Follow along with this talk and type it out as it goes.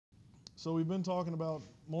So we've been talking about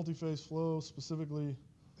multi-phase flow, specifically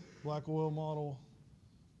black oil model.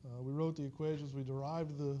 We wrote the equations. We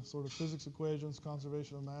derived the sort of physics equations,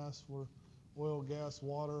 conservation of mass for oil, gas,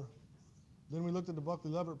 water. Then we looked at the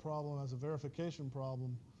Buckley-Leverett problem as a verification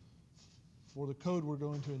problem for the code we're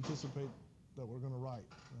going to anticipate that we're going to write.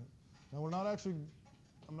 Right? Now I'm not actually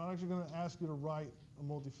going to ask you to write a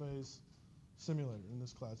multi-phase simulator in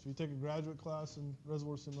this class. If you take a graduate class in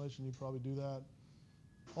reservoir simulation, you probably do that.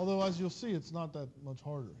 Although, as you'll see, it's not that much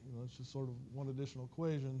harder. You know, it's just sort of one additional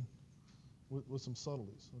equation with some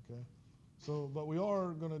subtleties. Okay. So, but we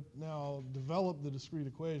are going to now develop the discrete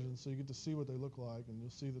equations, so you get to see what they look like, and you'll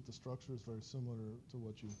see that the structure is very similar to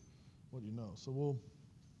what you know. So we'll,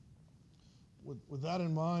 with that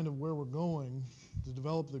in mind of where we're going to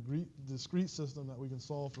develop the discrete system that we can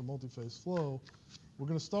solve for multi-phase flow, we're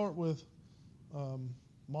going to start with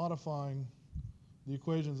modifying the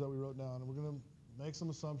equations that we wrote down, and we're going to make some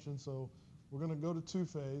assumptions. So we're going to go to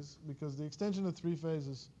two-phase because the extension to three-phase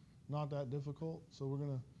is not that difficult. So we're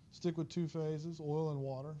going to stick with two phases, oil and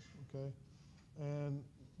water, okay? And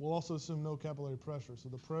we'll also assume no capillary pressure. So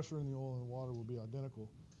the pressure in the oil and water will be identical.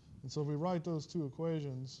 And so if we write those two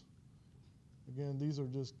equations, again, these are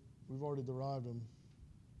just, we've already derived them.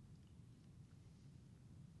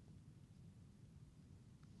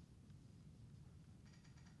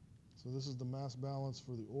 So this is the mass balance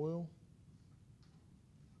for the oil.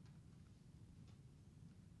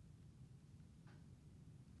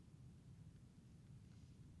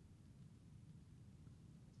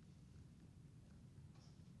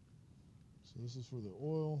 So this is for the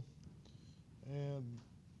oil. And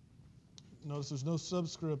notice there's no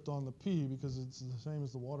subscript on the P because it's the same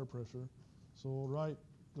as the water pressure. So we'll write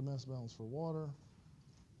the mass balance for water.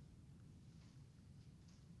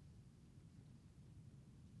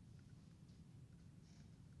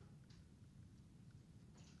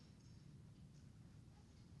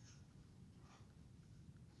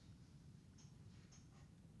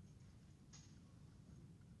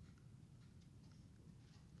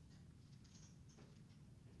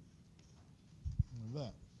 Like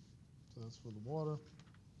that. So that's for the water.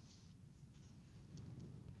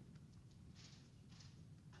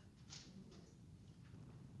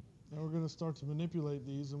 Now we're going to start to manipulate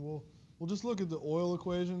these, and we'll just look at the oil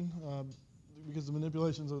equation because the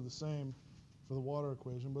manipulations are the same for the water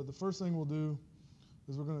equation. But the first thing we'll do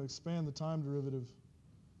is we're going to expand the time derivative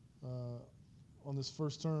on this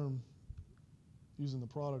first term using the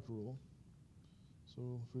product rule.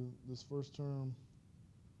 So for this first term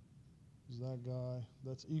is that guy,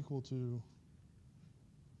 that's equal to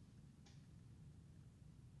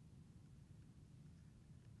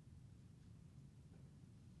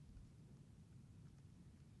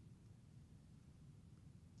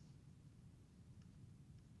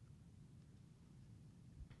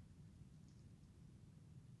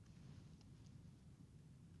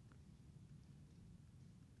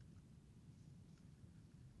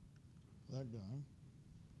that guy.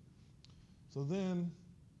 So then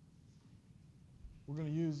we're going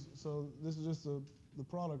to use, so this is just the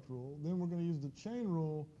product rule. Then we're going to use the chain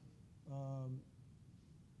rule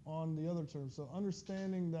on the other term. So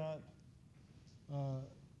understanding that,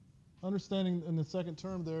 understanding in the second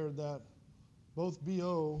term there that both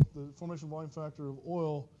BO, the formation volume factor of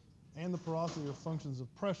oil, and the porosity are functions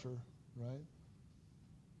of pressure, right,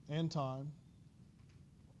 and time.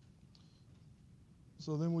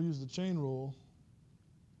 So then we'll use the chain rule.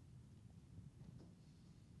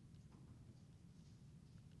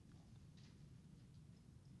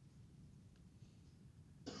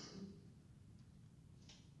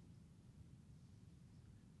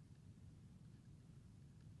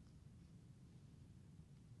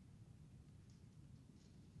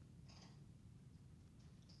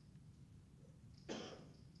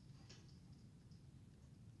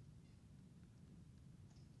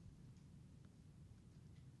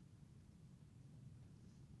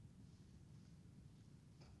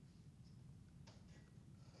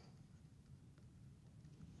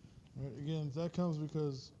 Right, again, that comes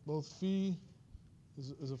because both phi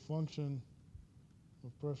is a function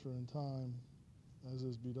of pressure and time, as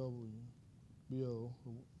is BW, BO,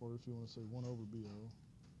 or if you want to say 1 over BO,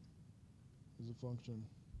 is a function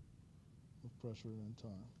of pressure and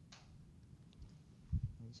time.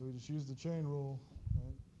 Right, so we just use the chain rule.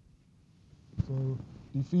 Right? So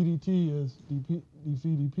d phi dt is d phi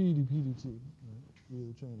dp dp dt, right, via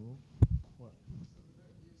the chain rule. What?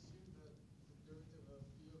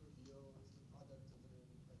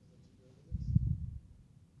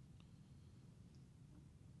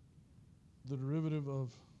 The derivative of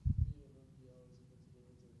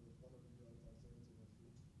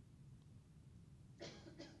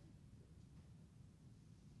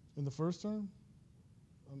In the first term?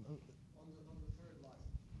 On the third line.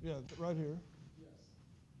 Yeah, right here. Yes.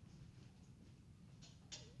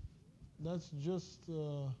 That's just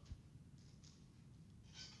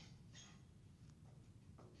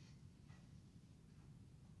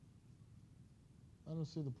I don't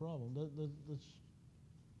see the problem. That's Well,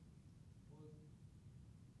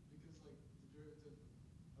 because like the derivative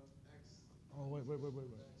of x. oh wait. X, for example,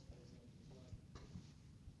 is what?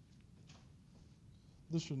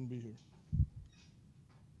 This shouldn't be here.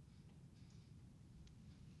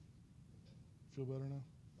 Feel better now?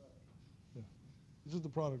 Yeah. It's just the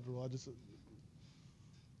product rule. I just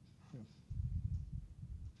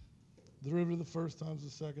derivative of the first times the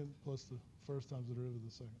second plus the first times the derivative of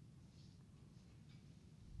the second.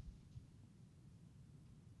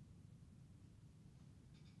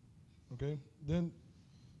 Okay, then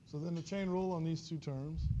the chain rule on these two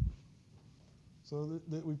terms. So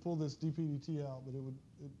that we pull this dp dt out, but it would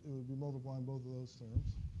be multiplying both of those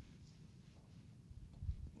terms.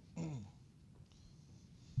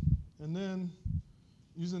 And then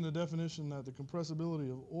using the definition that the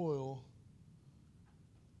compressibility of oil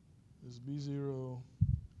is B0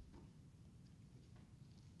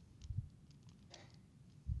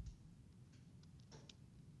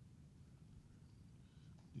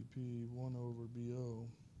 dp 1 over BO,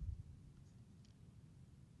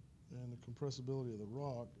 and the compressibility of the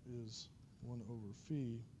rock is 1 over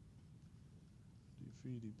phi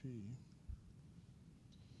dp.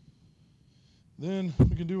 Then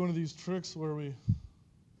we can do one of these tricks where we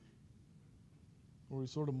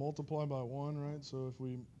sort of multiply by 1, right? So if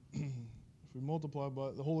we multiply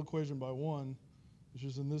by the whole equation by 1, which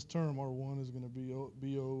is in this term, our 1 is going to be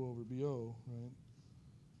BO over BO, right?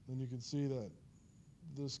 Then you can see that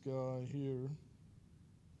this guy here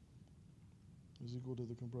is equal to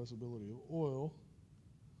the compressibility of oil.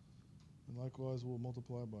 And likewise, we'll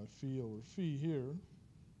multiply by phi over phi here,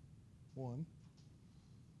 1.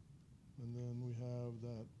 And then we have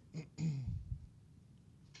that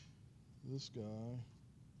this guy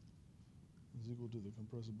is equal to the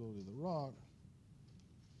compressibility of the rock.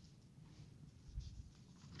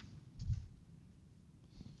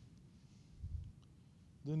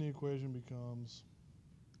 Then the equation becomes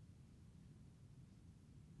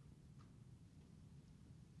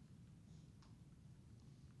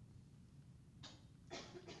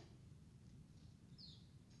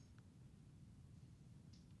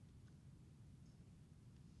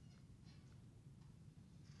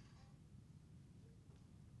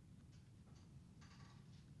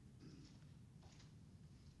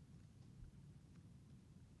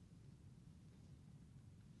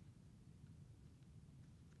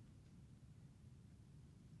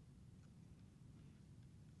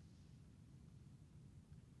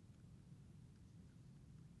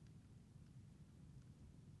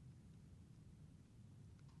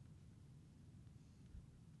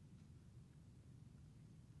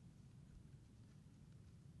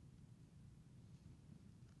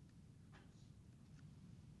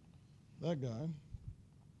that guy.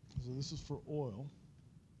 So this is for oil.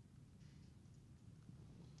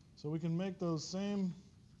 So we can make those same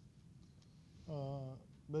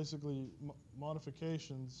basically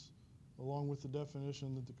modifications along with the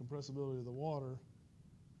definition that the compressibility of the water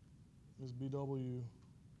is BW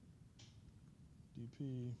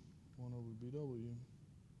dP 1 over BW.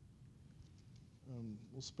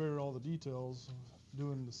 We'll spare all the details of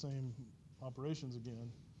doing the same operations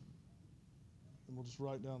again. And we'll just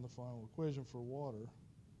write down the final equation for water.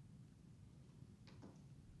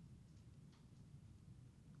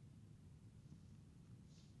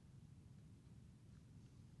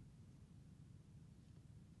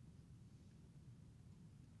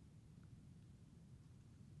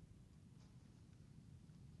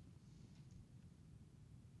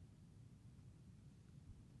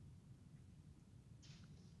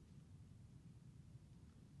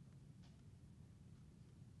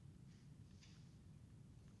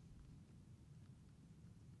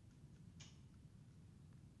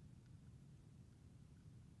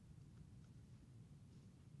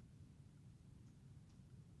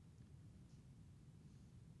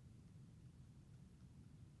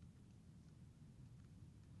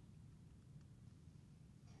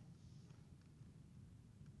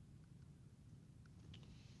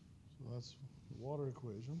 So that's the water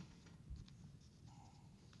equation.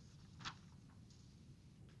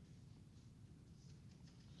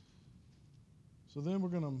 So then we're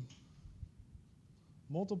going to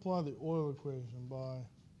multiply the oil equation by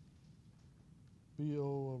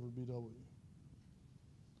BO over BW.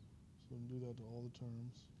 So we do that to all the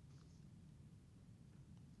terms.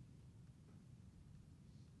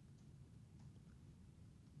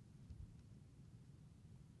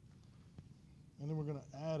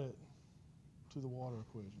 going to add it to the water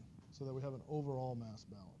equation so that we have an overall mass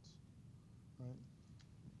balance, right?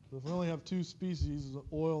 So if we only have two species,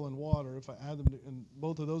 oil and water, if I add them, and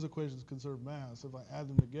both of those equations conserve mass, if I add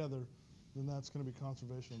them together, then that's going to be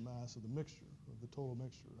conservation of mass of the mixture, of the total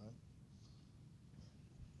mixture, right?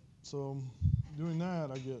 So doing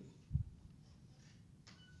that, I get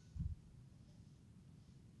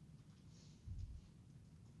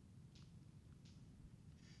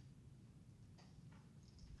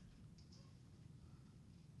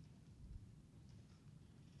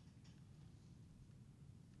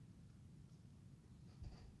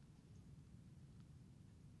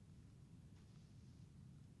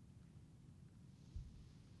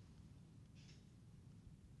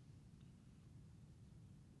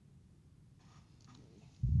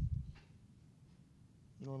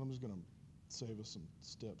you know what, I'm just going to save us some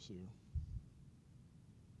steps here.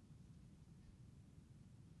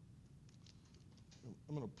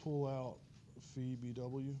 I'm going to pull out phi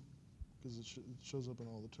BW because it shows up in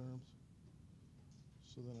all the terms.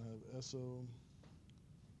 So then I have SO,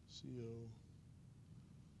 CO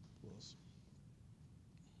plus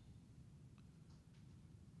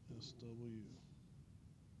SW,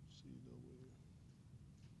 CW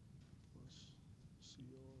plus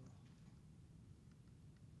CR.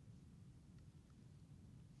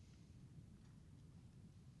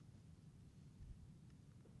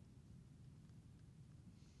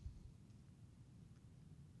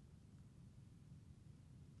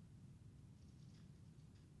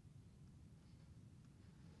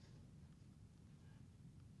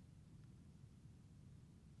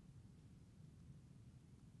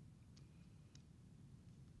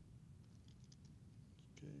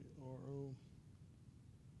 KRO.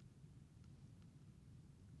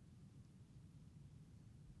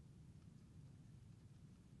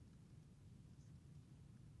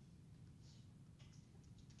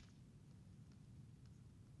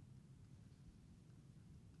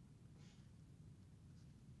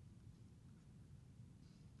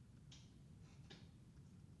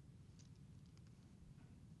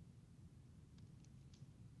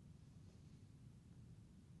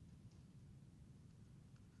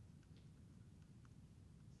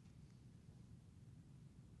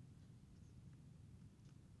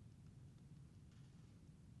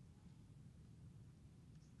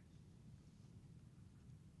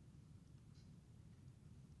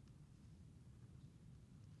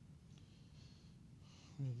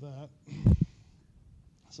 We have that.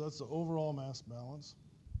 So that's the overall mass balance.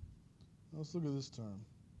 Now let's look at this term.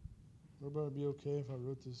 Would everybody be okay if I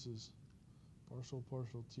wrote this as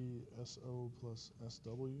partial T SO plus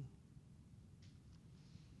SW?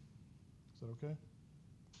 Is that okay?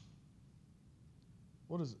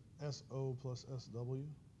 What is SO plus SW?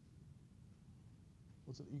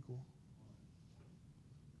 What's it equal?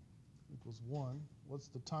 Equals 1. What's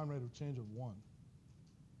the time rate of change of 1?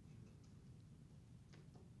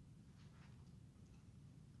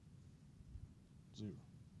 Zero,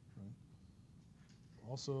 right?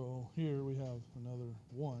 Also here we have another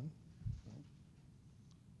 1, right?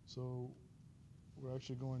 So we're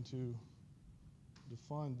actually going to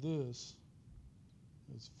define this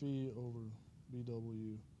as phi over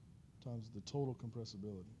BW times the total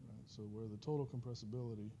compressibility, right? So where the total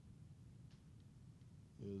compressibility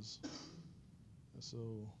is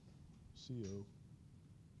SO, CO,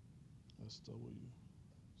 SW,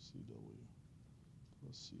 CW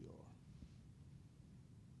plus CR.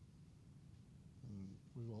 And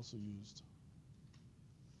we've also used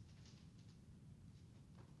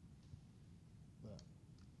that.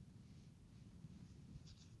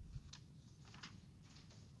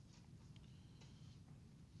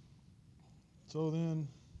 So then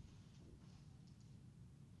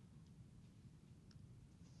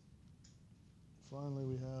finally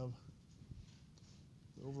we have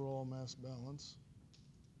the overall mass balance.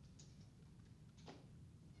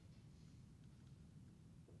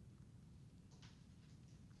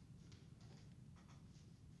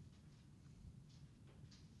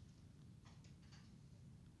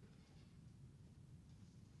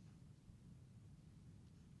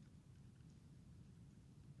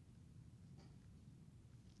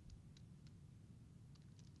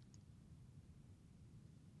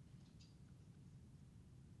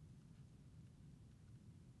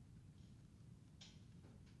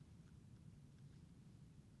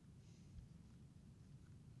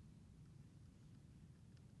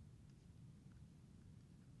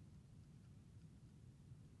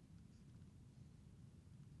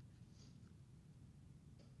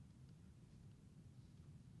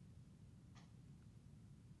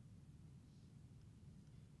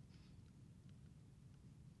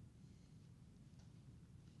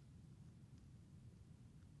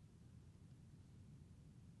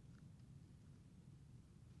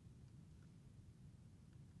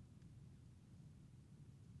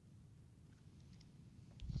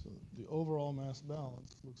 the overall mass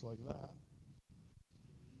balance looks like that.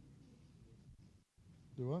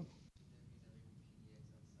 Do what?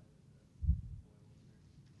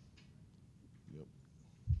 Yep.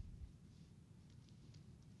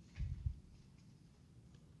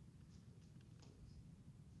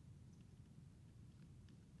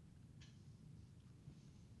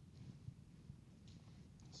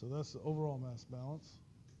 So that's the overall mass balance.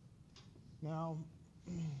 Now,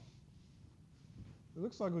 it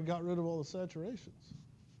looks like we got rid of all the saturations.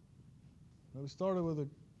 Now we started with an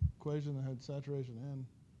equation that had saturation and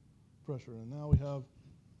pressure, and now we have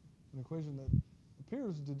an equation that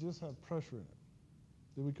appears to just have pressure in it.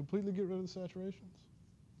 Did we completely get rid of the saturations?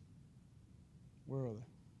 Where are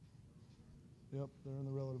they? Yep, they're in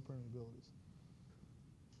the relative permeabilities.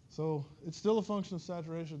 So it's still a function of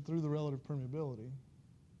saturation through the relative permeability.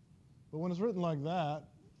 But when it's written like that,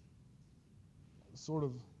 it sort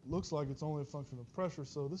of looks like it's only a function of pressure.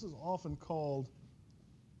 So this is often called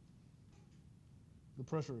the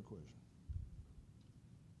pressure equation.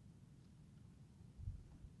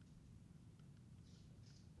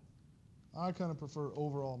 I kind of prefer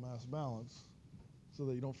overall mass balance so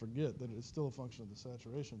that you don't forget that it's still a function of the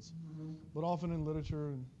saturations. But often in literature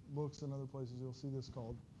and books and other places, you'll see this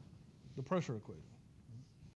called the pressure equation.